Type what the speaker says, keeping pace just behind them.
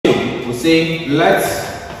we say let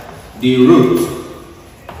the root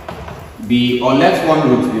be, or let one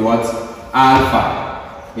root be what?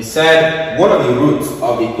 Alpha. We said one of the roots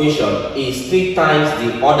of the equation is 3 times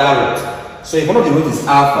the other root. So if one of the roots is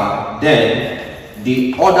alpha, then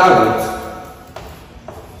the other root,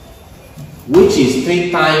 which is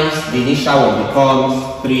 3 times the initial one,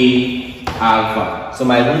 becomes 3 alpha. So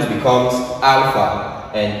my root becomes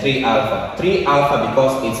alpha and 3 alpha. 3 alpha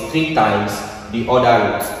because it's 3 times the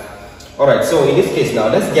other root. Alright, so in this case now,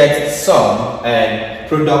 let's get sum and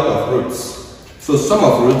product of roots. So sum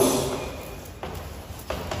of roots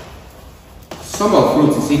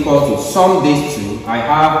is equal to sum these two. I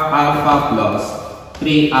have alpha plus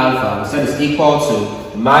 3 alpha. So it's equal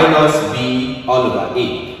to minus b all over a.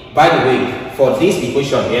 By the way, for this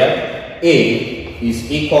equation here, a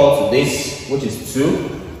is equal to this, which is 2.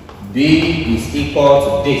 B is equal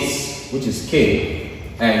to this, which is k.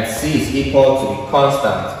 And c is equal to the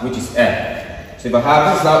constant, which is m. So if I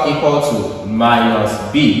have this now equal to minus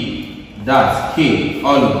b, that's k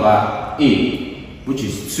all over a, which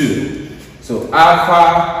is 2. So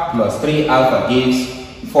alpha plus 3 alpha gives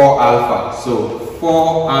 4 alpha. So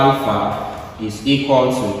 4 alpha is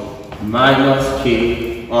equal to minus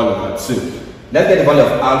k all over 2. Let's get the value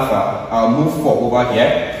of alpha. I'll move 4 over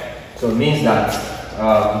here. So it means that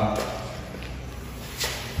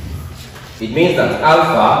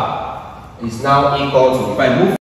alpha is now equal to, if I move